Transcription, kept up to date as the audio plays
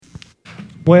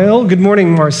Well, good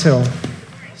morning, Mars Hill.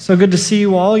 So good to see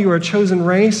you all. You are a chosen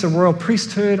race, a royal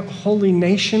priesthood, a holy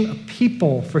nation, a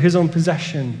people for his own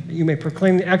possession, that you may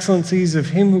proclaim the excellencies of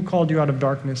him who called you out of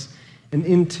darkness and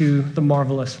into the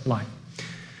marvelous light.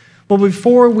 Well,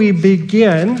 before we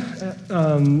begin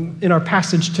in our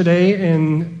passage today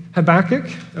in Habakkuk,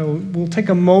 we'll take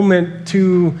a moment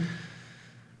to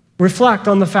reflect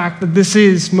on the fact that this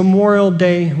is Memorial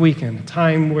Day weekend, a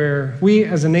time where we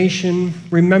as a nation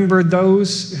remember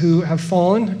those who have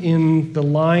fallen in the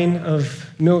line of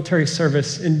military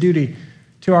service and duty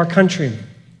to our country.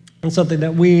 And something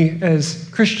that we as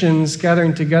Christians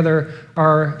gathering together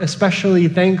are especially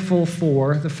thankful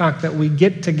for, the fact that we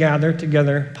get to gather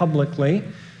together publicly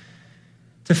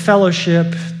to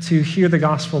fellowship, to hear the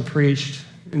gospel preached,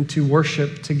 and to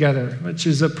worship together, which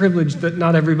is a privilege that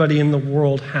not everybody in the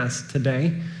world has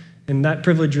today. And that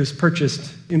privilege was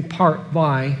purchased in part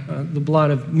by the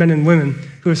blood of men and women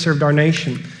who have served our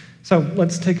nation. So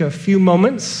let's take a few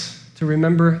moments to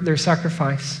remember their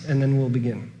sacrifice, and then we'll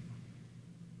begin.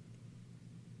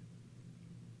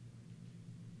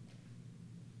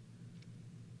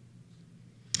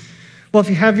 Well, if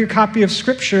you have your copy of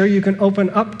Scripture, you can open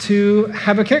up to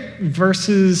Habakkuk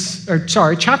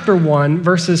chapter 1,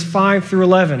 verses 5 through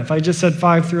 11. If I just said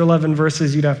 5 through 11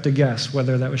 verses, you'd have to guess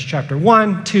whether that was chapter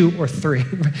 1, 2, or 3.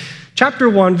 Chapter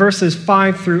 1, verses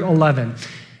 5 through 11.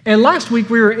 And last week,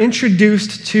 we were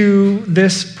introduced to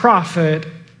this prophet,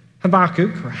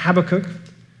 Habakkuk.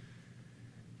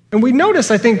 And we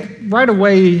noticed, I think, right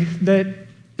away that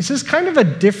this is kind of a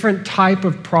different type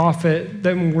of prophet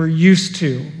than we're used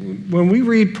to. When we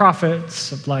read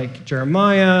prophets like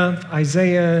Jeremiah,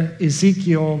 Isaiah,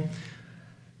 Ezekiel,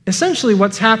 essentially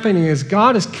what's happening is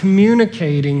God is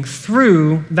communicating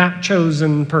through that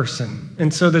chosen person.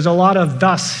 And so there's a lot of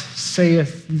 "thus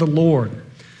saith the Lord."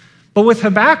 But with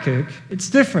Habakkuk, it's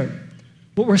different.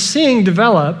 What we're seeing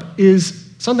develop is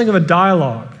something of a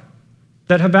dialogue,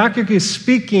 that Habakkuk is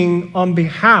speaking on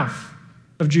behalf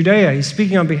of Judea. He's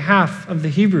speaking on behalf of the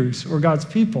Hebrews, or God's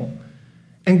people.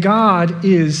 And God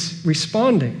is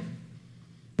responding.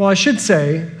 Well, I should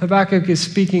say Habakkuk is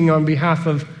speaking on behalf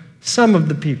of some of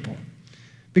the people,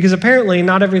 because apparently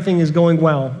not everything is going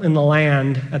well in the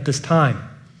land at this time.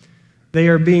 They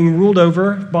are being ruled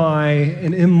over by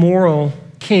an immoral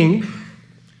king,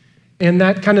 and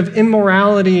that kind of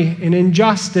immorality and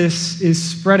injustice is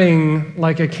spreading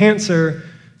like a cancer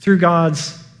through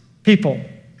God's people.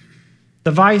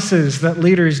 The vices that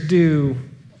leaders do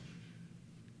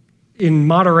in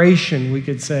moderation, we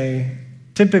could say,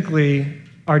 typically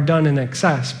are done in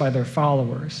excess by their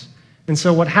followers. And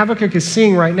so what Habakkuk is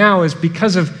seeing right now is,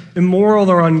 because of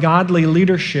immoral or ungodly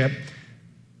leadership,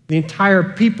 the entire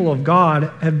people of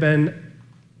God have been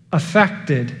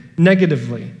affected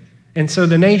negatively. And so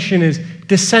the nation is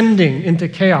descending into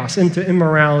chaos, into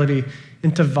immorality,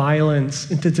 into violence,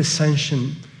 into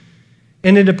dissension.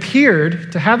 And it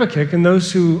appeared to Habakkuk and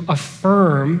those who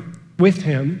affirm with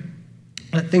him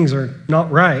that things are not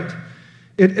right,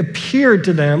 it appeared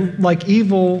to them like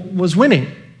evil was winning,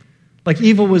 like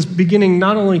evil was beginning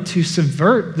not only to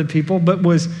subvert the people, but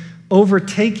was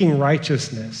overtaking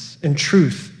righteousness and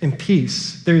truth and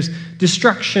peace. There's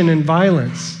destruction and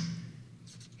violence,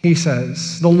 he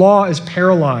says. The law is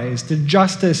paralyzed. The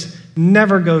justice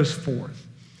never goes forth.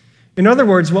 In other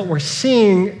words, what we're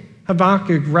seeing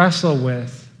Habakkuk wrestle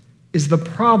with is the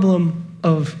problem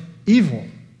of evil.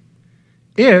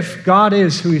 If God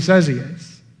is who he says he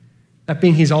is, that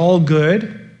being he's all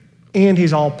good and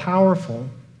he's all powerful,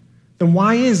 then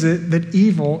why is it that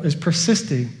evil is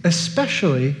persisting,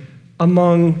 especially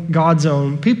among God's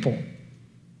own people?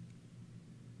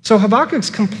 So Habakkuk's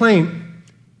complaint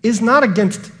is not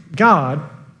against God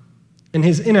and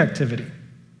his inactivity.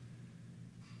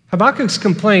 Habakkuk's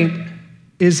complaint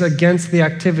is against the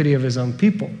activity of his own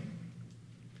people.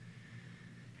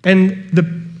 And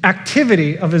the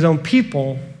activity of his own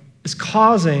people is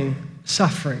causing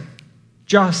suffering.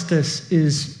 Justice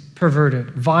is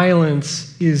perverted.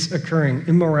 Violence is occurring.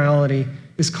 Immorality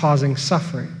is causing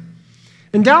suffering.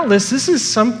 And doubtless, this is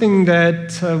something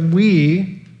that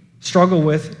we struggle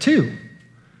with too.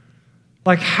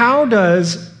 Like, how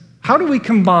do we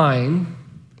combine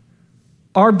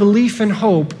our belief and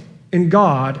hope in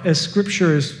God, as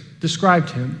Scripture has described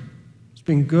him, as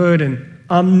being good and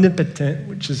omnipotent,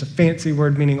 which is a fancy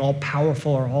word meaning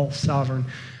all-powerful or all-sovereign?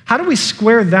 How do we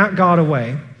square that God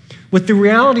away with the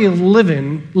reality of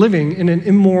living in an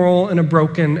immoral and a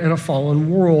broken and a fallen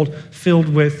world filled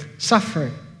with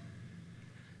suffering?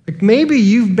 Like, maybe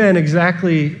you've been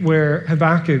exactly where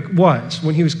Habakkuk was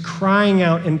when he was crying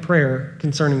out in prayer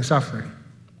concerning suffering.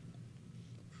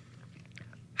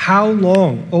 How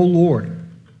long, O Lord,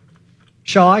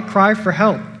 shall I cry for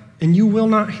help, and you will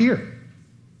not hear?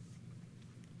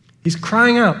 He's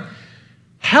crying out,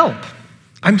 help,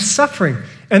 I'm suffering.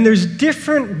 And there's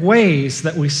different ways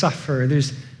that we suffer.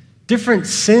 There's different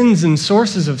sins and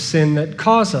sources of sin that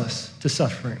cause us to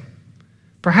suffering.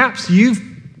 Perhaps you've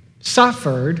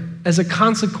suffered as a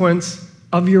consequence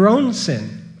of your own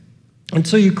sin. And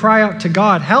so you cry out to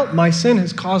God, help, my sin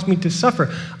has caused me to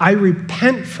suffer. I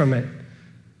repent from it.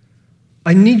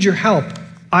 I need your help.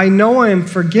 I know I am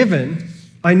forgiven.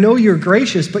 I know you're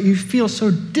gracious, but you feel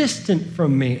so distant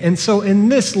from me. And so in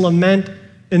this lament,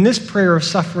 in this prayer of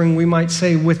suffering, we might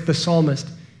say with the psalmist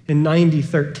in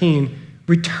 90:13,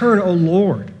 return, O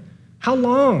Lord. How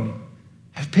long?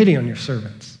 Have pity on your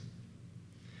servants.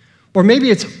 Or maybe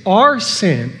it's our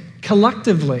sin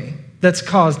collectively that's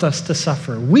caused us to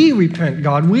suffer. We repent,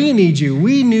 God. We need you.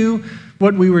 We knew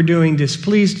what we were doing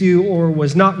displeased you or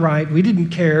was not right. We didn't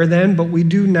care then, but we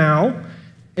do now.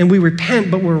 And we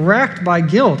repent, but we're racked by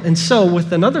guilt. And so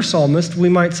with another psalmist, we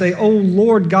might say, O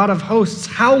Lord God of hosts,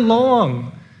 how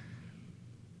long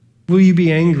will you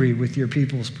be angry with your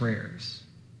people's prayers?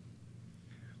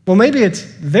 Well, maybe it's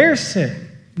their sin,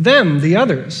 them, the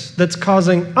others, that's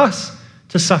causing us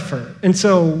to suffer. And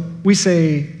so we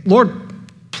say, Lord,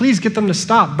 please get them to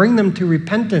stop. Bring them to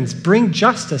repentance. Bring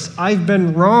justice. I've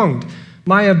been wronged.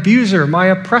 My abuser, my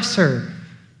oppressor,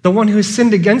 the one who has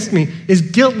sinned against me is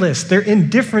guiltless. They're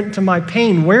indifferent to my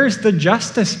pain. Where's the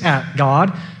justice at,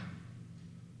 God?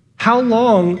 How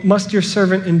long must your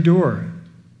servant endure?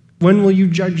 When will you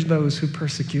judge those who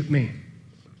persecute me?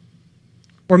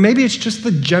 Or maybe it's just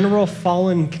the general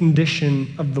fallen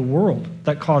condition of the world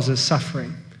that causes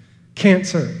suffering.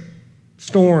 Cancer,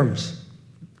 storms,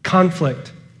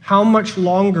 conflict. How much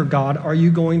longer, God, are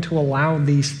you going to allow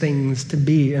these things to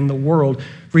be in the world?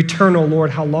 Return, O Lord,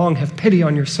 how long? Have pity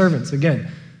on your servants.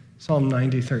 Again, Psalm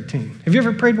 90:13. Have you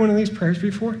ever prayed one of these prayers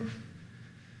before?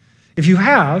 If you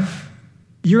have,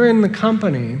 you're in the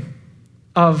company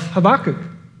of Habakkuk,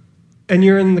 and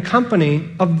you're in the company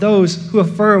of those who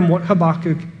affirm what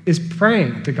Habakkuk is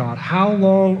praying to God. How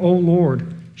long, O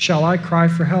Lord, shall I cry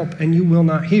for help, and you will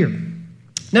not hear?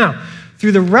 Now,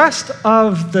 through the rest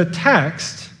of the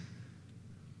text,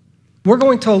 we're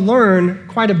going to learn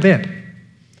quite a bit.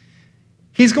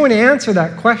 He's going to answer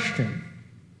that question,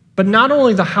 but not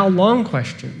only the how long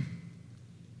question,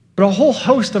 but a whole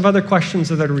host of other questions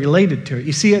that are related to it.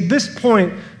 You see, at this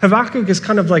point, Habakkuk is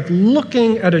kind of like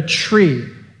looking at a tree,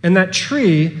 and that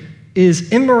tree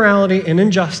is immorality and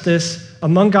injustice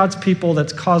among God's people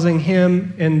that's causing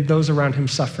him and those around him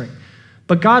suffering.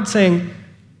 But God's saying,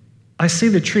 I see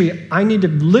the tree. I need to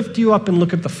lift you up and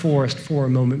look at the forest for a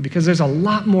moment because there's a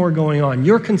lot more going on.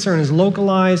 Your concern is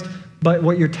localized, but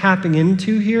what you're tapping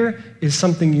into here is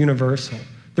something universal.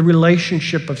 The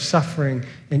relationship of suffering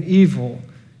and evil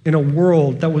in a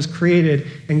world that was created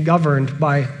and governed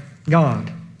by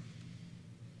God.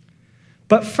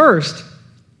 But first,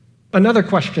 another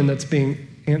question that's being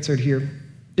answered here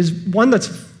is one that's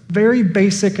very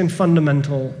basic and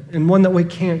fundamental and one that we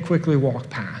can't quickly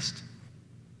walk past.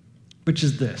 Which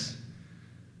is this: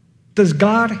 does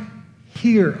God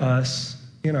hear us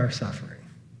in our suffering?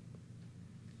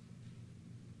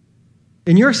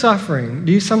 In your suffering,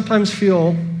 do you sometimes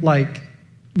feel like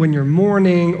when you're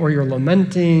mourning or you're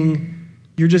lamenting,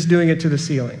 you're just doing it to the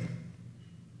ceiling?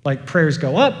 Like prayers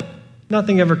go up,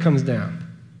 nothing ever comes down.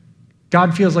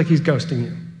 God feels like he's ghosting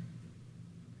you.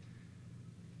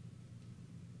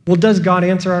 Well, does God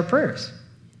answer our prayers?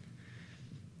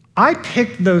 I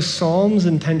picked those Psalms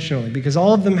intentionally because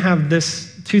all of them have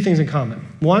two things in common.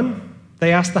 One,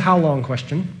 they ask the how long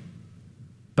question.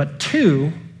 But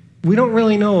two, we don't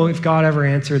really know if God ever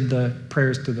answered the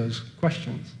prayers to those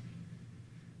questions.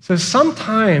 So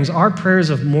sometimes our prayers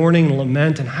of mourning,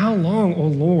 lament, and how long, O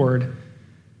Lord,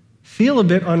 feel a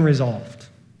bit unresolved.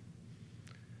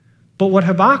 But what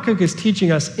Habakkuk is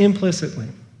teaching us implicitly,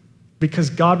 because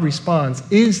God responds,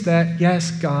 is that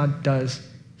yes, God does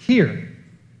hear.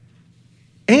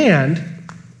 And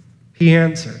he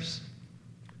answers.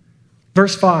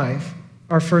 Verse 5,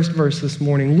 our first verse this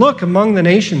morning. Look among the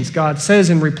nations, God says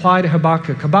in reply to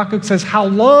Habakkuk. Habakkuk says, how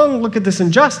long? Look at this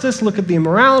injustice. Look at the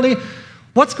immorality.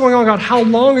 What's going on, God? How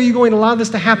long are you going to allow this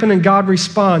to happen? And God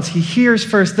responds. He hears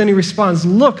first, then he responds.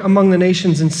 Look among the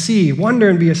nations and see. Wonder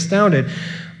and be astounded.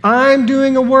 I'm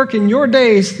doing a work in your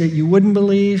days that you wouldn't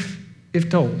believe if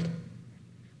told.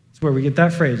 Where we get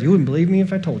that phrase, you wouldn't believe me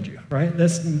if I told you, right?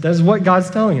 That's what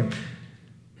God's telling him.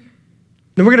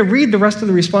 Now we're going to read the rest of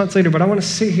the response later, but I want to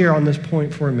sit here on this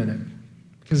point for a minute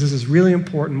because this is really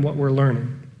important what we're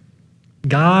learning.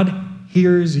 God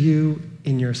hears you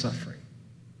in your suffering.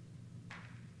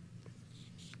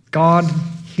 God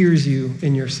hears you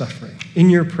in your suffering. In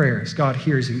your prayers, God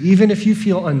hears you. Even if you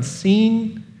feel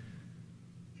unseen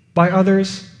by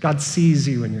others, God sees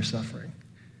you in your suffering.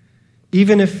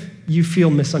 Even if you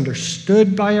feel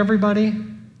misunderstood by everybody,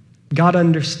 God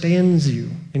understands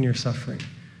you in your suffering.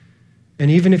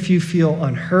 And even if you feel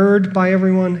unheard by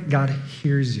everyone, God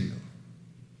hears you.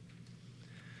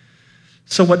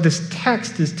 So what this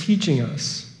text is teaching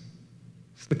us,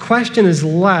 the question is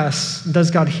less, does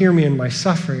God hear me in my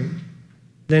suffering,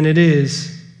 than it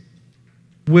is,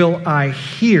 will I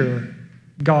hear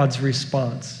God's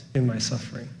response in my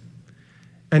suffering?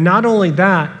 And not only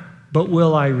that, but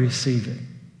will I receive it?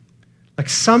 Like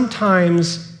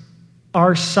sometimes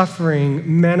our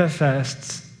suffering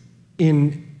manifests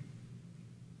in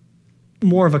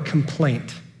more of a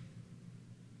complaint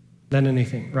than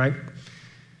anything, right?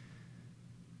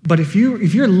 But if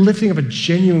you're lifting up a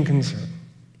genuine concern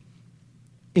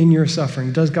in your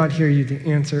suffering, does God hear you? The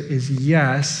answer is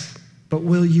yes, but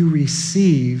will you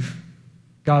receive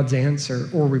God's answer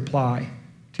or reply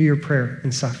to your prayer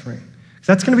in suffering?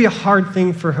 That's going to be a hard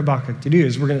thing for Habakkuk to do,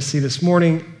 as we're going to see this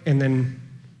morning and then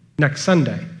next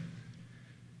Sunday.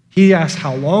 He asks,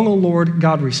 how long, O Lord?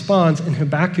 God responds, and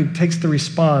Habakkuk takes the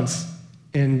response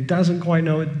and doesn't quite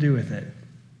know what to do with it.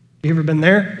 You ever been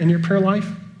there in your prayer life?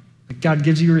 Like God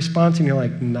gives you a response and you're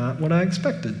like, not what I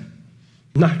expected.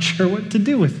 Not sure what to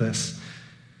do with this.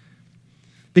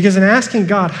 Because in asking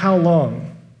God how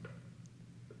long,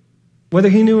 whether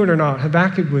he knew it or not,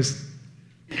 Habakkuk was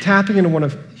tapping into one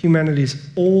of humanity's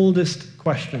oldest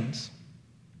questions.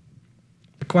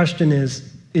 The question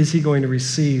is he going to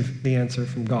receive the answer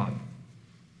from God?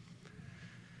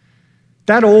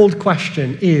 That old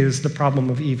question is the problem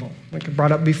of evil. Like I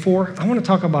brought up before, I want to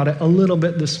talk about it a little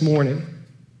bit this morning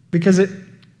because it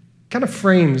kind of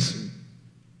frames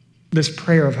this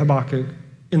prayer of Habakkuk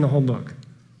in the whole book.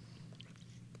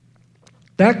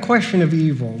 That question of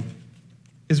evil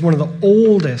is one of the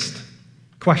oldest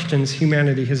questions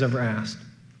humanity has ever asked.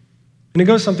 And it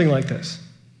goes something like this.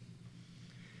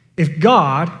 If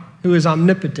God, who is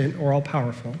omnipotent or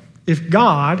all-powerful, if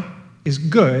God is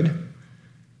good,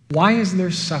 why is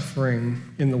there suffering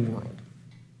in the world?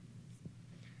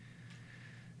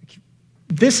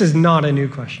 This is not a new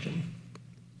question.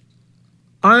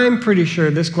 I'm pretty sure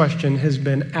this question has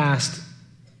been asked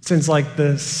since like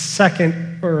the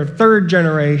second or third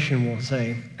generation, we'll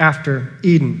say, after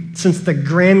Eden, since the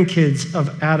grandkids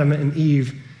of Adam and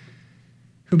Eve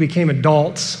who became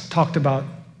adults talked about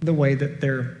the way that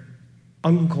their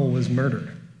uncle was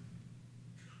murdered.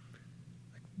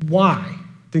 Why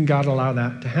did God allow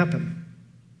that to happen?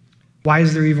 Why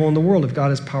is there evil in the world if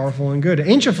God is powerful and good?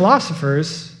 Ancient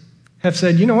philosophers have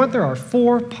said, you know what? There are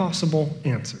 4 possible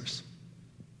answers.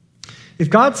 If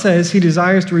God says he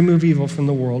desires to remove evil from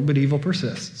the world, but evil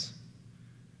persists,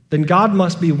 then God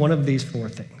must be one of these 4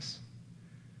 things.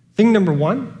 Thing number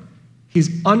 1,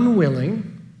 he's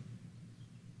unwilling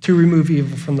to remove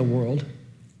evil from the world,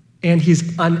 and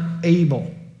he's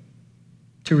unable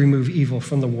to remove evil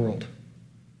from the world.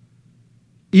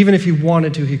 Even if he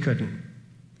wanted to, he couldn't.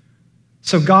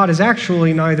 So God is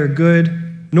actually neither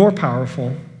good nor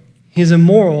powerful. He's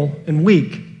immoral and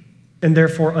weak, and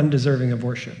therefore undeserving of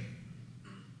worship.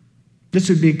 This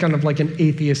would be kind of like an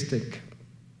atheistic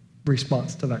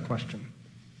response to that question.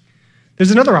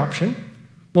 There's another option.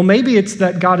 Well, maybe it's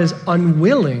that God is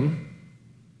unwilling,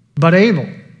 but able.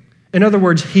 In other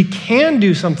words, he can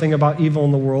do something about evil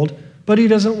in the world, but he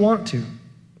doesn't want to.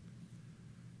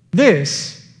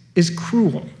 This is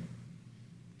cruel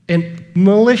and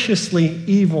maliciously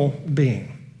evil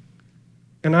being.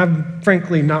 And I've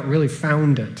frankly not really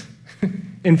found it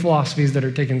in philosophies that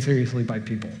are taken seriously by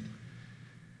people.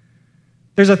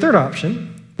 There's a third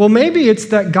option. Well, maybe it's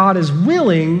that God is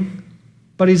willing,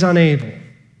 but he's unable.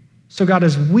 So God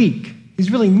is weak. He's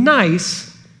really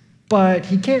nice, but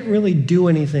he can't really do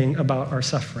anything about our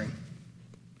suffering.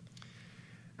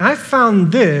 I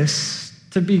found this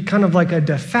to be kind of like a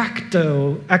de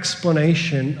facto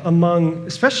explanation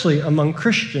especially among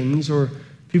Christians or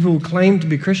people who claim to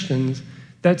be Christians,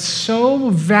 that so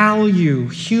value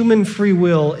human free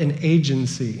will and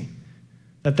agency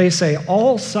that they say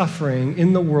all suffering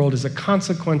in the world is a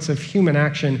consequence of human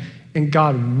action, and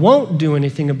God won't do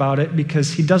anything about it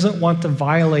because he doesn't want to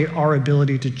violate our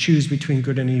ability to choose between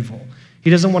good and evil. He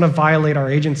doesn't want to violate our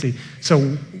agency.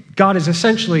 So God is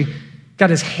essentially got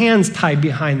his hands tied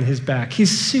behind his back. He's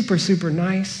super, super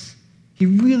nice. He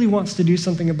really wants to do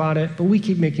something about it, but we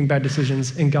keep making bad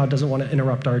decisions, and God doesn't want to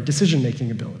interrupt our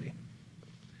decision-making ability.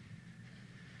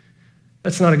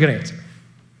 That's not a good answer.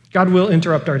 God will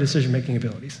interrupt our decision-making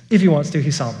abilities. If he wants to,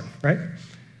 he's sovereign, right?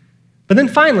 But then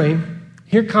finally,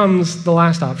 here comes the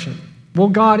last option. Well,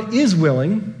 God is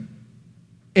willing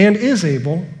and is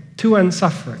able to end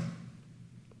suffering.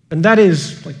 And that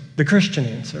is like the Christian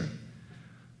answer.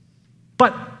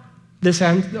 But this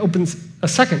opens a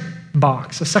second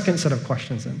box, a second set of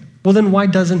questions in. Well, then why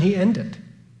doesn't he end it?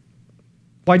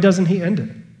 Why doesn't he end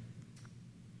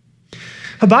it?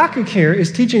 Habakkuk here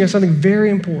is teaching us something very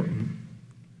important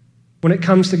when it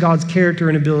comes to God's character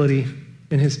and ability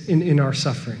in our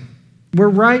suffering. We're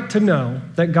right to know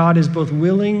that God is both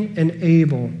willing and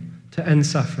able to end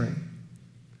suffering.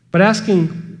 But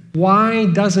asking why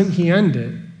doesn't he end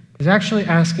it is actually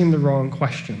asking the wrong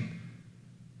question.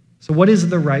 So what is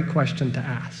the right question to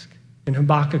ask? And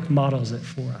Habakkuk models it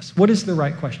for us. What is the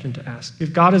right question to ask?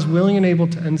 If God is willing and able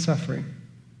to end suffering,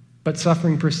 but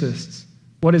suffering persists,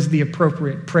 what is the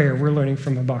appropriate prayer we're learning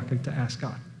from Habakkuk to ask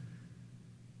God?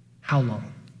 How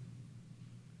long?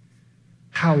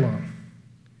 How long?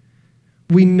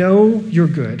 We know you're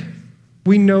good.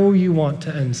 We know you want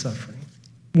to end suffering.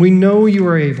 We know you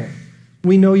are able.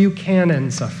 We know you can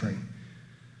end suffering.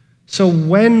 So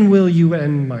when will you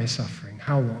end my suffering?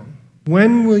 How long?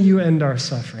 When will you end our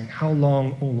suffering? How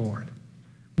long, O Lord?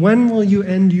 When will you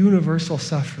end universal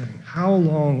suffering? How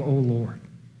long, O Lord?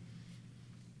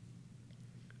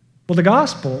 Well, the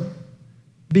gospel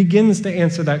begins to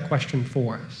answer that question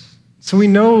for us. So we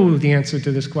know the answer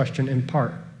to this question in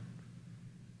part.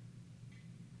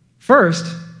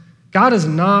 First, God is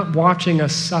not watching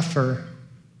us suffer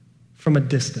from a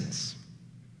distance.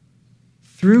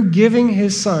 Through giving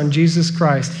his son, Jesus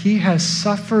Christ, he has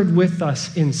suffered with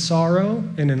us in sorrow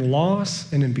and in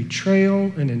loss and in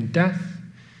betrayal and in death.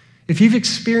 If you've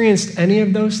experienced any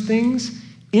of those things,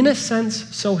 in a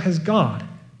sense, so has God,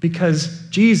 because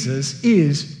Jesus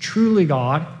is truly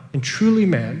God and truly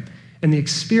man, and the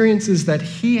experiences that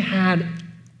he had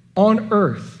on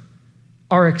earth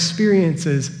are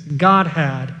experiences God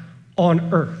had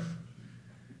on earth.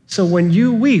 So when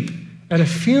you weep at a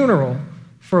funeral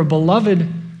for a beloved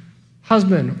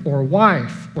husband or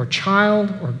wife or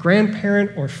child or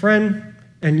grandparent or friend,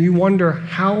 and you wonder,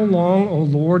 how long, O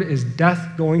Lord, is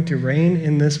death going to reign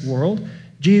in this world?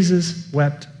 Jesus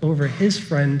wept over his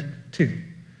friend too.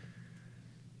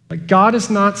 But God is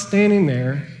not standing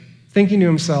there thinking to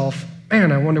himself,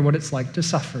 man, I wonder what it's like to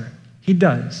suffer. He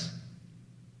does.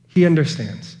 He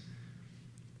understands.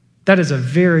 That is a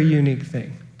very unique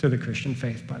thing to the Christian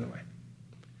faith, by the way.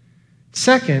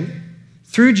 Second,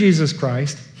 through Jesus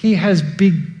Christ, he has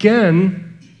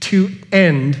begun to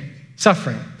end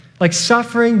suffering. Like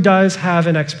suffering does have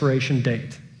an expiration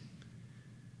date,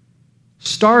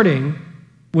 starting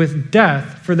with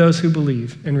death for those who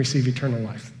believe and receive eternal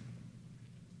life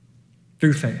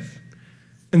through faith.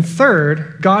 And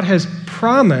third, God has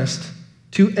promised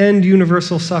to end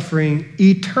universal suffering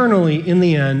eternally in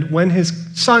the end when his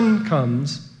son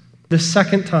comes the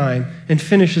second time and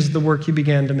finishes the work he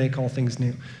began to make all things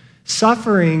new.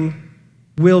 Suffering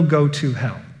will go to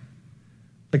hell.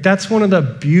 Like that's one of the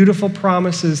beautiful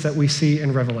promises that we see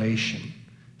in Revelation.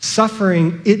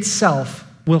 Suffering itself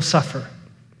will suffer,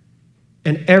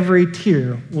 and every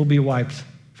tear will be wiped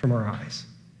from our eyes.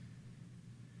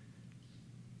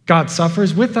 God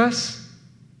suffers with us.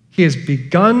 He has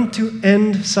begun to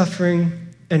end suffering,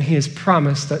 and he has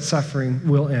promised that suffering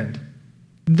will end.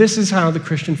 This is how the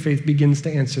Christian faith begins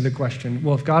to answer the question,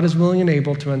 well, if God is willing and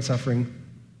able to end suffering,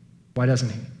 why doesn't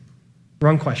he?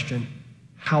 Wrong question.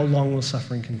 How long will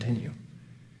suffering continue?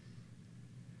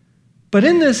 But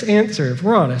in this answer, if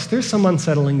we're honest, there's some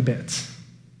unsettling bits.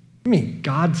 I mean,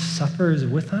 God suffers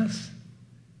with us?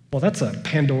 Well, that's a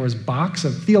Pandora's box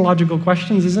of theological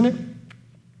questions, isn't it?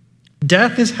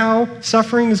 Death is how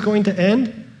suffering is going to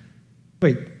end?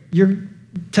 Wait,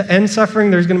 to end suffering,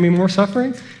 there's going to be more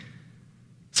suffering?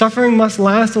 Suffering must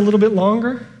last a little bit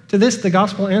longer? To this, the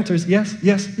gospel answers yes,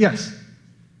 yes, yes.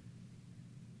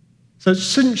 So it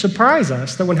shouldn't surprise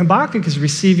us that when Habakkuk is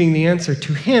receiving the answer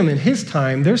to him in his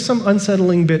time, there's some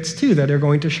unsettling bits too that are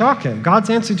going to shock him. God's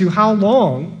answer to how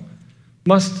long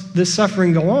must this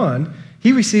suffering go on,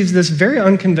 he receives this very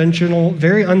unconventional,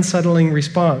 very unsettling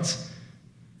response.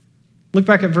 Look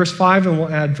back at verse 5 and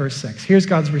we'll add verse 6. Here's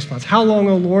God's response. How long,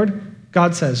 O Lord?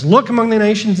 God says, look among the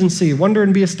nations and see, wonder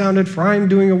and be astounded, for I am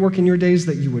doing a work in your days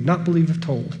that you would not believe if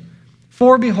told.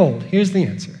 For behold, here's the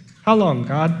answer. How long,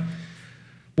 God?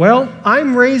 Well,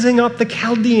 I'm raising up the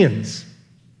Chaldeans,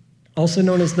 also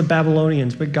known as the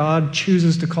Babylonians, but God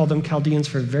chooses to call them Chaldeans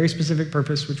for a very specific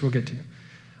purpose, which we'll get to.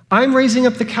 I'm raising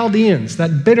up the Chaldeans,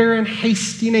 that bitter and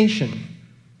hasty nation,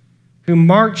 who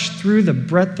marched through the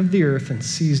breadth of the earth and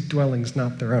seized dwellings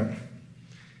not their own.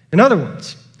 In other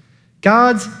words,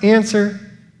 God's answer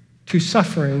to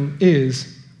suffering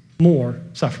is more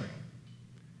suffering.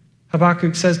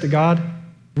 Habakkuk says to God,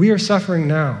 we are suffering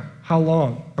now. How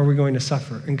long are we going to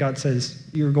suffer? And God says,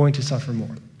 you're going to suffer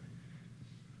more.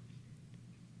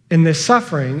 And this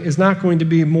suffering is not going to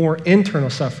be more internal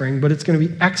suffering, but it's going to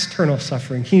be external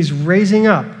suffering. He's raising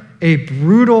up a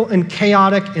brutal and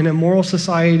chaotic and immoral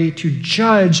society to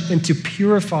judge and to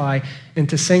purify and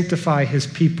to sanctify his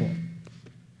people.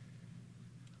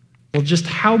 Well, just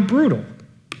how brutal?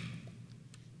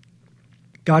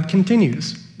 God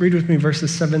continues. Read with me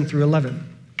verses 7 through 11.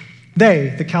 They,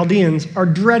 the Chaldeans, are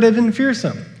dreaded and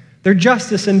fearsome. Their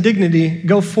justice and dignity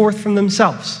go forth from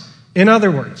themselves. In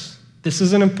other words, this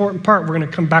is an important part. We're going to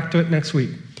come back to it next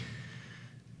week.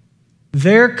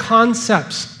 Their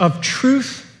concepts of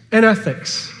truth and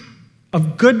ethics,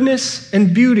 of goodness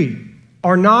and beauty,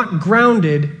 are not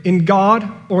grounded in God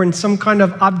or in some kind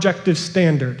of objective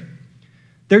standard.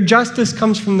 Their justice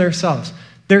comes from themselves.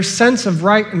 Their sense of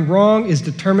right and wrong is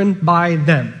determined by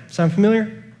them. Sound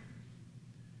familiar?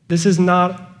 This is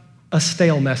not a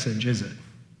stale message, is it?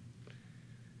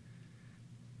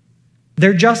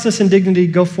 Their justice and dignity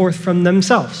go forth from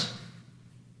themselves.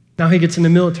 Now he gets into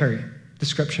military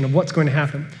description of what's going to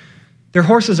happen. Their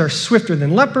horses are swifter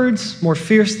than leopards, more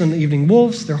fierce than the evening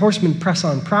wolves. Their horsemen press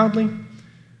on proudly.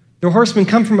 Their horsemen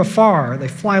come from afar. They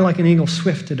fly like an eagle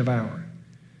swift to devour.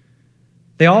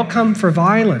 They all come for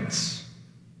violence.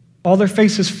 All their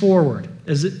faces forward,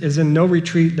 as in no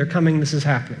retreat. They're coming, this is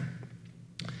happening.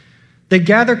 They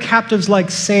gather captives like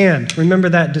sand. Remember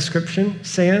that description?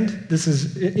 Sand? This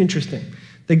is interesting.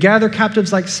 They gather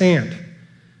captives like sand.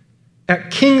 At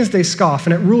kings they scoff,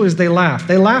 and at rulers they laugh.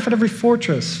 They laugh at every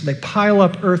fortress. They pile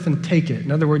up earth and take it.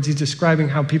 In other words, he's describing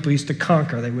how people used to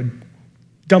conquer. They would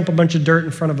dump a bunch of dirt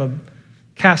in front of a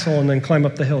castle and then climb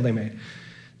up the hill they made.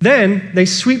 Then they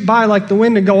sweep by like the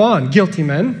wind and go on. Guilty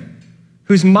men,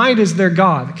 whose might is their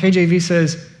God. KJV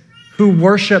says, who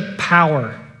worship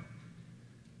power.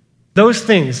 Those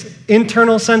things,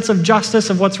 internal sense of justice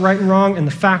of what's right and wrong, and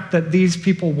the fact that these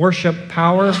people worship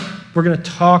power, we're going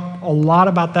to talk a lot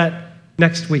about that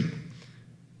next week.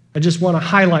 I just want to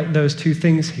highlight those two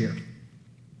things here.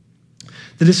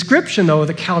 The description, though, of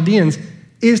the Chaldeans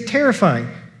is terrifying.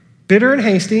 Bitter and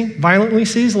hasty, violently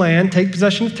seize land, take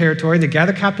possession of territory, they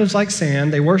gather captives like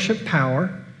sand, they worship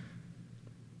power.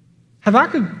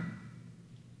 Habakkuk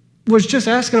was just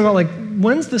asking about,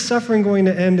 when's the suffering going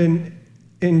to end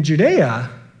in Judea?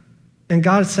 And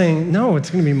God is saying, no, it's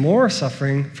going to be more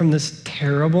suffering from this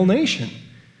terrible nation.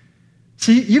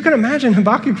 So you can imagine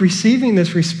Habakkuk receiving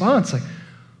this response, wow,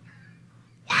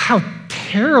 how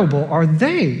terrible are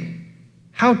they?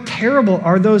 How terrible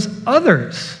are those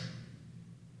others?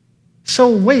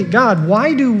 So wait, God,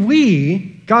 why do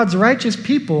we, God's righteous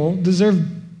people, deserve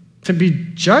to be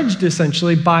judged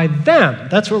essentially by them?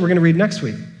 That's what we're going to read next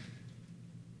week.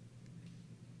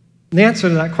 The answer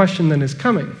to that question then is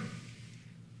coming.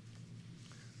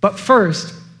 But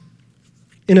first,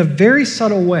 in a very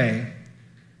subtle way,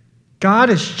 God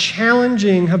is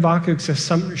challenging Habakkuk's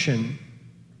assumption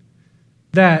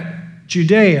that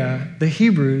Judea, the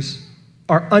Hebrews,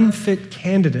 are unfit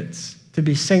candidates to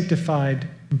be sanctified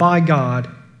by God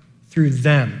through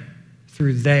them,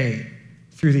 through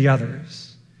the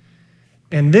others.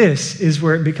 And this is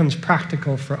where it becomes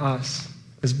practical for us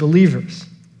as believers,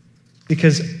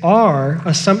 because our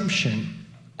assumption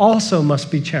also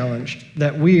must be challenged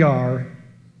that we are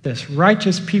this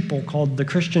righteous people called the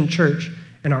Christian church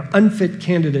and are unfit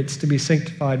candidates to be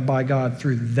sanctified by God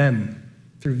through them,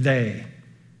 through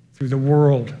the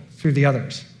world, through the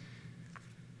others.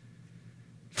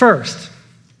 First,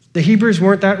 the Hebrews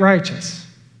weren't that righteous.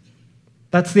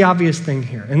 That's the obvious thing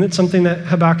here, and it's something that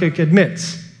Habakkuk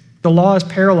admits. The law is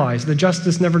paralyzed. The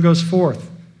justice never goes forth.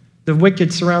 The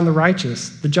wicked surround the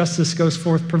righteous. The justice goes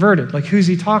forth perverted. Who's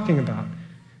he talking about?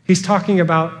 He's talking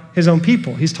about his own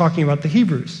people. He's talking about the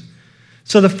Hebrews.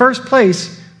 So the first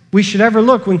place we should ever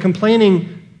look when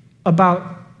complaining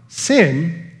about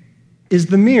sin is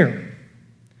the mirror.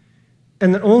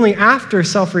 And that only after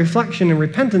self-reflection and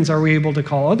repentance are we able to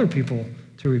call other people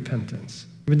to repentance.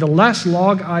 With the less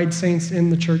log-eyed saints in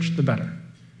the church, the better,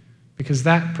 because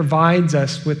that provides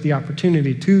us with the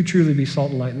opportunity to truly be salt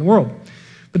and light in the world.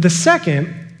 But the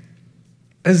second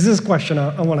is this question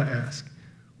I want to ask.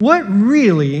 What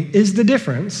really is the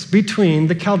difference between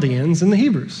the Chaldeans and the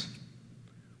Hebrews?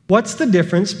 What's the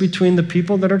difference between the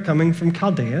people that are coming from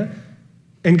Chaldea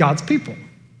and God's people?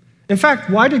 In fact,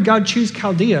 why did God choose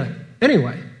Chaldea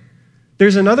anyway?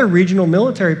 There's another regional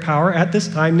military power at this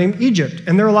time named Egypt,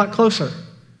 and they're a lot closer.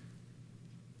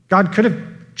 God could have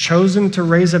chosen to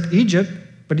raise up Egypt,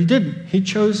 but he didn't. He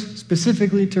chose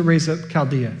specifically to raise up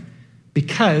Chaldea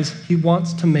because he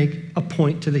wants to make a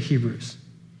point to the Hebrews.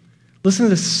 Listen to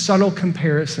this subtle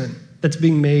comparison that's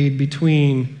being made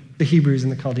between the Hebrews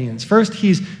and the Chaldeans. First,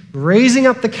 he's raising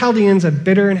up the Chaldeans, a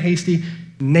bitter and hasty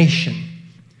nation.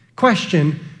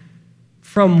 Question,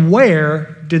 from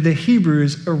where did the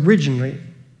Hebrews originally?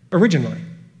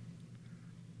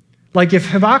 Like if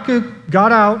Habakkuk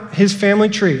got out his family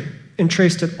tree and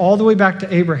traced it all the way back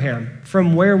to Abraham,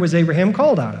 from where was Abraham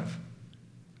called out of?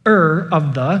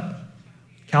 Of the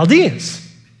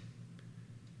Chaldeans.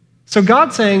 So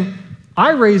God's saying,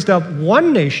 I raised up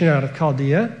one nation out of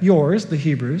Chaldea, yours, the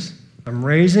Hebrews. I'm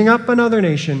raising up another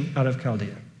nation out of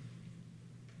Chaldea.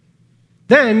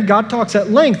 Then God talks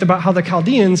at length about how the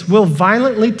Chaldeans will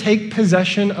violently take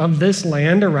possession of this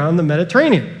land around the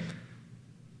Mediterranean.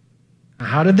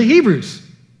 How did the Hebrews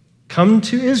come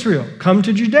to Israel, come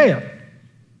to Judea?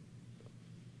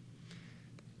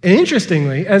 And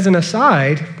interestingly, as an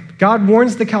aside, God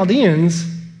warns the Chaldeans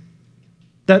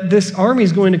that this army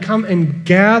is going to come and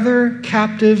gather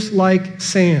captives like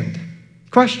sand.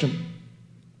 Question.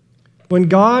 When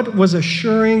God was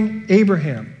assuring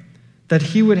Abraham that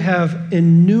he would have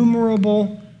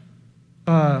innumerable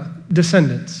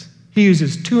descendants, he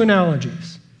uses two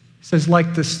analogies. He says,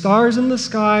 like the stars in the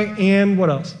sky, and what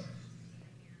else?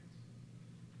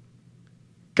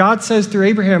 God says through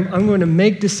Abraham, I'm going to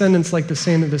make descendants like the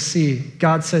sand of the sea.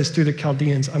 God says through the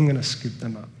Chaldeans, I'm going to scoop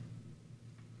them up.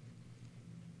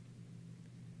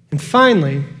 And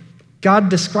finally, God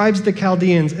describes the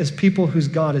Chaldeans as people whose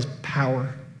God is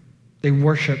power. They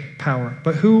worship power.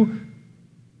 But who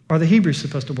are the Hebrews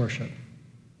supposed to worship?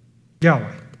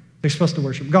 Yahweh. They're supposed to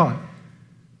worship God.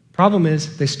 Problem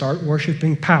is, they start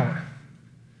worshiping power.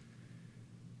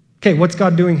 Okay, what's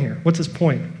God doing here? What's his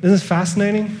point? Isn't this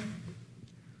fascinating?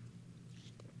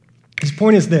 His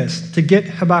point is this, to get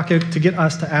Habakkuk, to get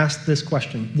us to ask this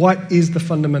question. What is the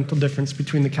fundamental difference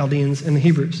between the Chaldeans and the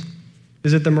Hebrews?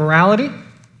 Is it their morality?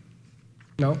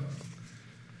 No.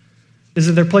 Is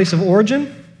it their place of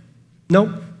origin? Nope.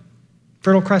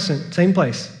 Fertile Crescent, same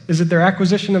place. Is it their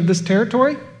acquisition of this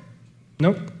territory?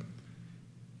 Nope.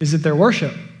 Is it their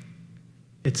worship?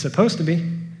 It's supposed to be.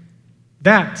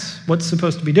 That's what's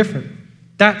supposed to be different.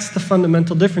 That's the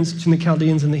fundamental difference between the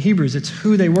Chaldeans and the Hebrews. It's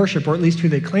who they worship, or at least who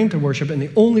they claim to worship. And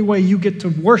the only way you get to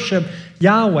worship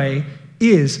Yahweh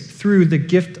is through the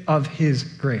gift of his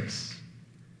grace.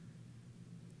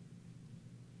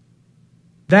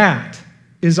 That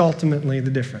is ultimately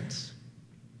the difference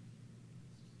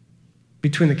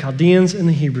between the Chaldeans and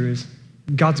the Hebrews,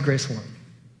 God's grace alone.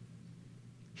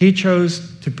 He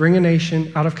chose to bring a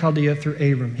nation out of Chaldea through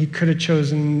Abram. He could have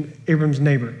chosen Abram's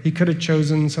neighbor. He could have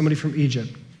chosen somebody from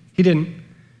Egypt. He didn't.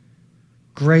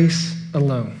 Grace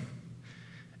alone.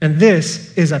 And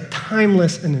this is a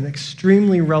timeless and an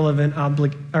extremely relevant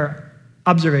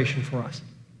observation for us.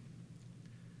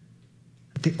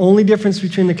 The only difference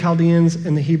between the Chaldeans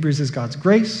and the Hebrews is God's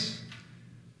grace.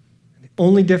 The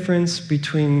only difference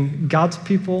between God's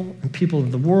people and people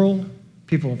of the world,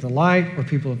 people of the light or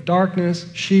people of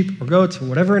darkness, sheep or goats, or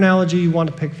whatever analogy you want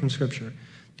to pick from Scripture,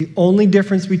 the only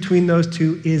difference between those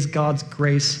two is God's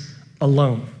grace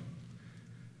alone.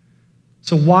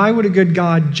 So why would a good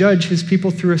God judge his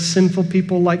people through a sinful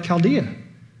people like Chaldea?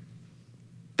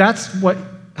 That's what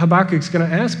Habakkuk's going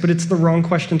to ask, but it's the wrong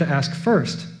question to ask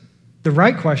first. The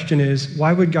right question is,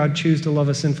 why would God choose to love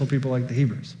a sinful people like the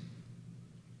Hebrews?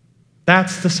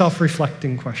 That's the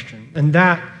self-reflecting question. And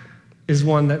that is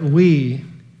one that we,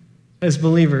 as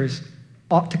believers,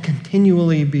 ought to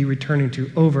continually be returning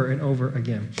to over and over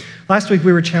again. Last week,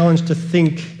 we were challenged to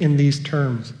think in these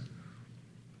terms,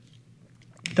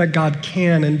 that God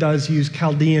can and does use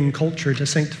Chaldean culture to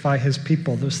sanctify his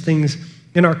people, those things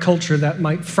in our culture that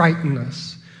might frighten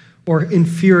us, or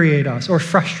infuriate us, or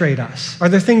frustrate us. Are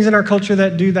there things in our culture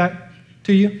that do that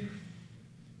to you?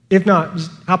 If not, just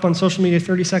hop on social media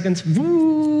 30 seconds,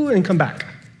 woo, and come back.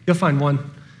 You'll find one.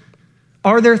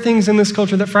 Are there things in this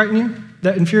culture that frighten you,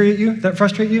 that infuriate you, that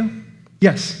frustrate you?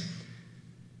 Yes.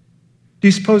 Do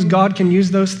you suppose God can use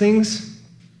those things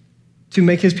to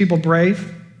make his people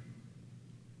brave,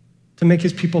 to make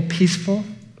his people peaceful,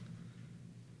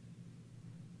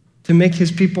 to make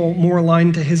his people more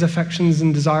aligned to his affections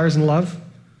and desires and love?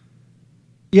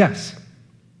 Yes.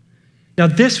 Now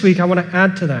this week, I want to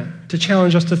add to that, to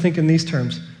challenge us to think in these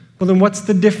terms. Well, then what's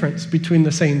the difference between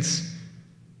the saints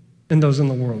and those in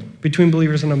the world, between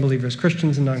believers and unbelievers,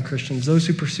 Christians and non-Christians, those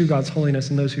who pursue God's holiness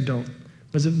and those who don't?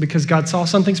 Was it because God saw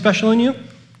something special in you?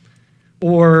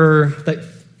 Or that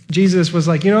Jesus was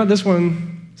like, you know what, this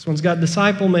one's got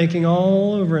disciple making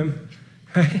all over him,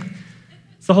 right?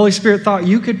 The Holy Spirit thought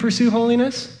you could pursue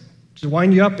holiness, just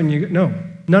wind you up and no,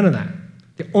 none of that.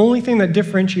 The only thing that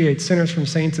differentiates sinners from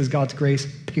saints is God's grace,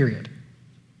 period.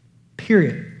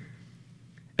 period.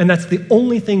 And that's the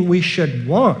only thing we should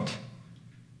want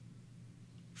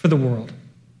for the world.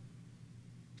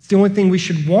 It's the only thing we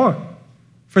should want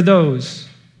for those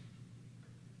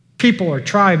people or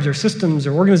tribes or systems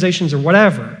or organizations or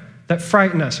whatever that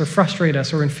frighten us or frustrate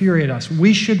us or infuriate us.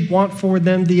 We should want for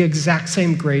them the exact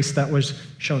same grace that was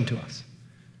shown to us.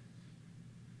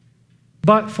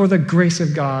 But for the grace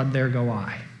of God, there go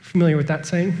I. Familiar with that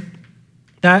saying?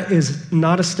 That is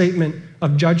not a statement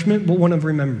of judgment, but one of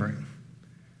remembering.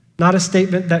 Not a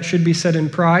statement that should be said in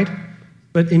pride,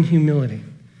 but in humility.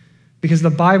 Because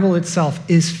the Bible itself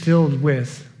is filled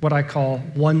with what I call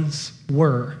once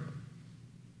were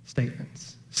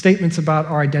statements. Statements about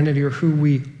our identity or who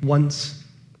we once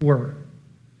were.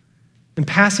 And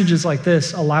passages like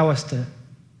this allow us to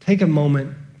take a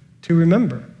moment to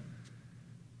remember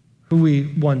who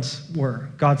we once were.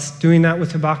 God's doing that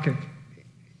with Habakkuk.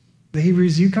 The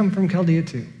Hebrews, you come from Chaldea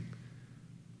too.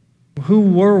 Who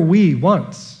were we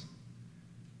once?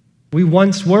 We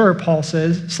once were, Paul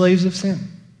says, slaves of sin.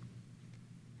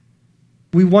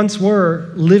 We once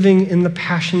were living in the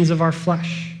passions of our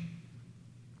flesh.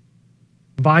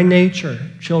 By nature,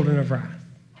 children of wrath.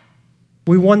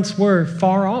 We once were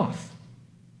far off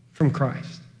from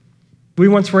Christ. We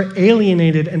once were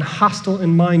alienated and hostile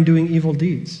in mind, doing evil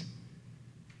deeds.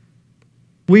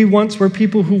 We once were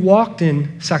people who walked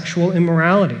in sexual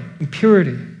immorality,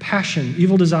 impurity, passion,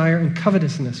 evil desire, and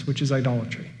covetousness, which is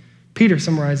idolatry. Peter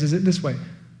summarizes it this way.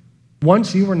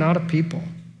 Once you were not a people.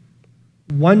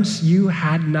 Once you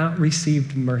had not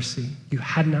received mercy. You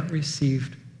had not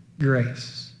received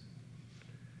grace.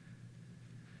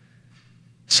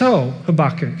 So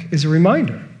Habakkuk is a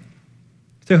reminder.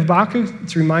 To Habakkuk,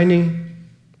 it's reminding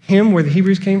him where the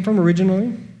Hebrews came from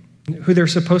originally, who they're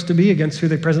supposed to be against who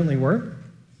they presently were.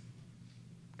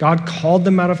 God called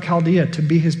them out of Chaldea to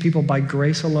be his people by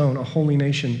grace alone, a holy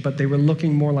nation, but they were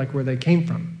looking more like where they came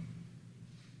from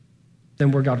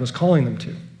than where God was calling them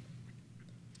to.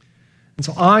 And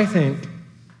so I think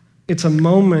it's a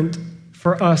moment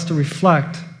for us to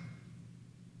reflect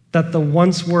that the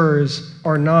once weres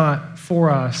are not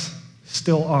for us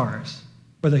still ours,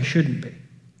 or they shouldn't be.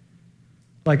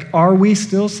 Like, are we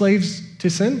still slaves to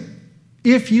sin?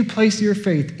 If you place your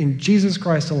faith in Jesus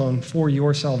Christ alone for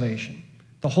your salvation,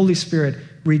 the Holy Spirit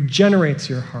regenerates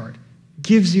your heart,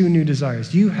 gives you new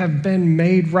desires. You have been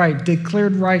made right,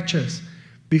 declared righteous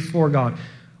before God.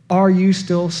 Are you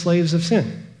still slaves of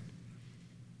sin?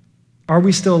 Are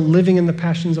we still living in the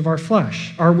passions of our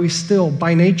flesh? Are we still,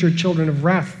 by nature, children of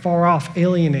wrath, far off,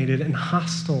 alienated, and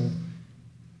hostile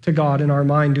to God in our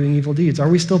mind, doing evil deeds? Are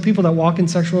we still people that walk in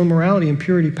sexual immorality,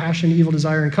 impurity, passion, evil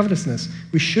desire, and covetousness?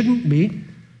 We shouldn't be.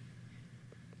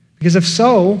 Because if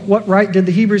so, what right did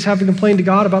the Hebrews have to complain to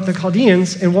God about the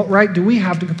Chaldeans, and what right do we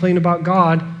have to complain to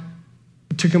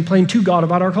God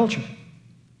about our culture?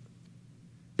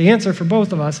 The answer for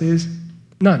both of us is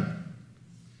none.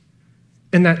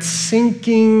 And that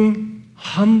sinking,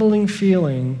 humbling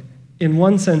feeling, in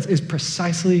one sense, is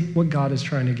precisely what God is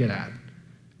trying to get at.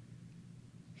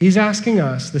 He's asking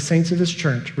us, the saints of his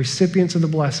church, recipients of the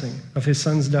blessing of his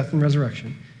son's death and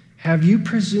resurrection, have you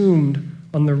presumed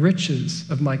on the riches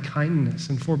of my kindness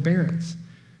and forbearance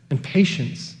and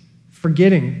patience,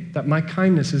 forgetting that my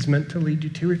kindness is meant to lead you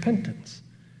to repentance?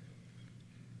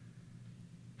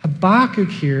 Habakkuk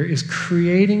here is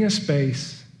creating a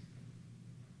space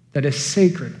that is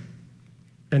sacred,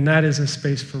 and that is a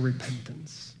space for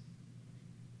repentance.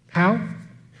 How?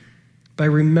 By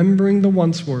remembering the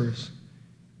once weres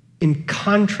in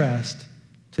contrast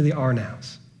to the are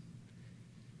nows.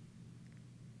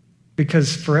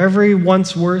 Because for every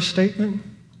once were statement,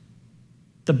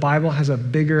 the Bible has a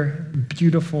bigger,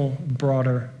 beautiful,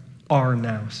 broader are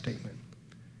now statement.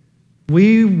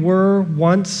 We were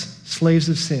once slaves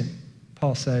of sin,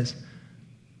 Paul says,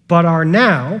 but are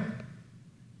now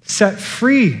set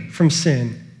free from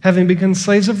sin, having become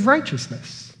slaves of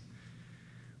righteousness.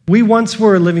 We once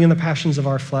were living in the passions of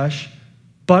our flesh,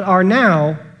 but are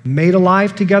now made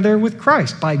alive together with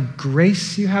Christ. By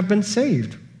grace you have been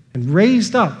saved and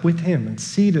raised up with him and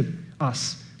seated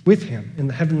us with him in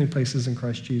the heavenly places in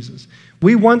Christ Jesus.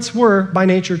 We once were by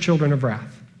nature children of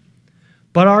wrath,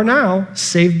 but are now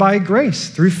saved by grace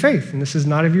through faith. And this is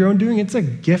not of your own doing, it's a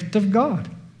gift of God.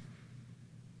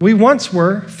 We once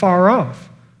were far off,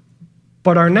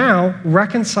 but are now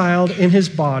reconciled in his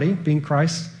body, being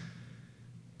Christ,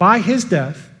 by his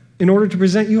death, in order to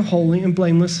present you holy and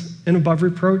blameless and above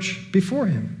reproach before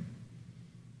him.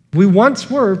 We once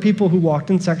were people who walked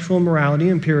in sexual immorality,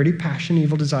 impurity, passion,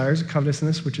 evil desires,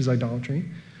 covetousness, which is idolatry,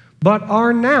 but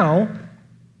are now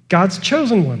God's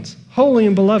chosen ones, holy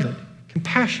and beloved,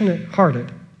 compassionate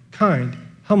hearted, kind,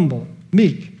 humble,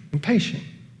 meek, and patient.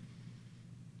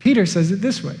 Peter says it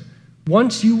this way: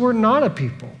 once you were not a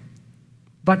people,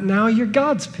 but now you're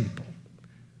God's people.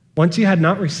 Once you had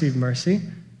not received mercy,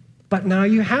 but now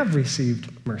you have received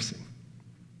mercy.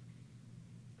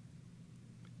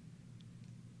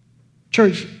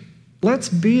 Church, let's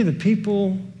be the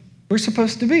people we're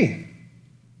supposed to be.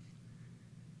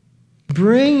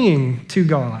 Bringing to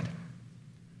God,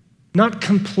 not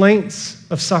complaints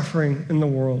of suffering in the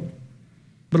world,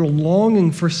 but a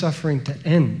longing for suffering to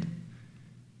end,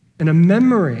 and a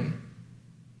memory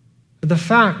of the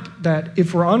fact that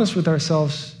if we're honest with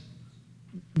ourselves,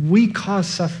 we cause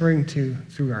suffering too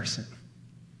through our sin.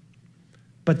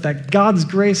 But that God's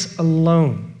grace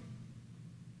alone,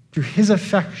 through his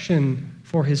affection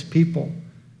for his people,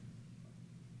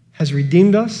 has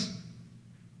redeemed us,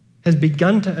 has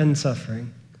begun to end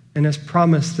suffering, and has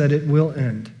promised that it will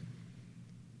end.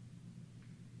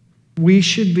 We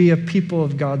should be a people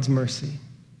of God's mercy,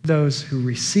 those who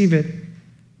receive it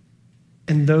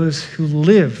and those who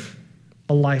live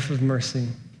a life of mercy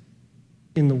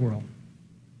in the world.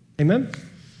 Amen?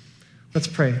 Let's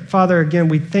pray. Father, again,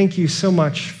 we thank you so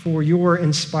much for your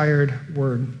inspired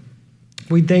word.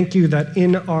 We thank you that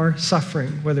in our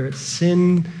suffering, whether it's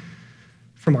sin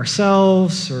from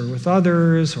ourselves or with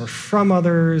others or from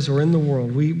others or in the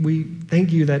world, we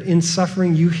thank you that in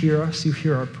suffering you hear us, you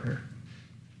hear our prayer.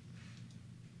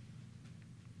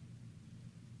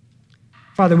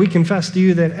 Father, we confess to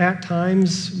you that at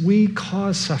times we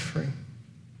cause suffering.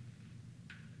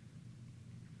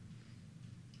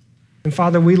 And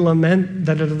Father, we lament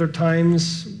that at other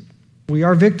times we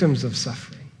are victims of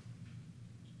suffering.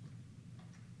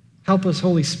 Help us,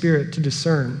 Holy Spirit, to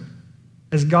discern,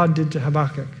 as God did to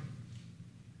Habakkuk,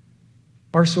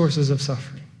 our sources of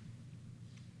suffering.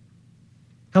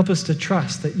 Help us to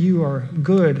trust that you are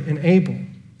good and able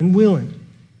and willing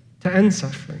to end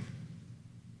suffering.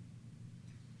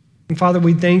 And Father,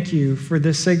 we thank you for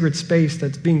this sacred space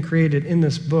that's being created in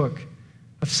this book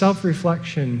of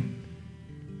self-reflection,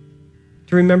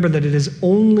 to remember that it is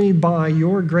only by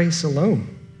your grace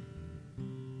alone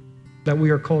that we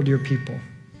are called your people.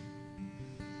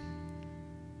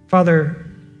 Father,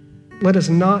 let us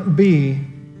not be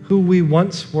who we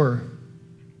once were.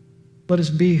 Let us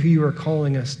be who you are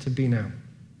calling us to be now.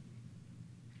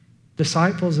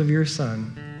 Disciples of your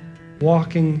Son,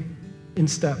 walking in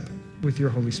step with your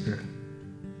Holy Spirit.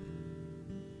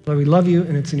 Lord, we love you,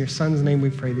 and it's in your Son's name we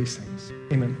pray these things.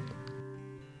 Amen.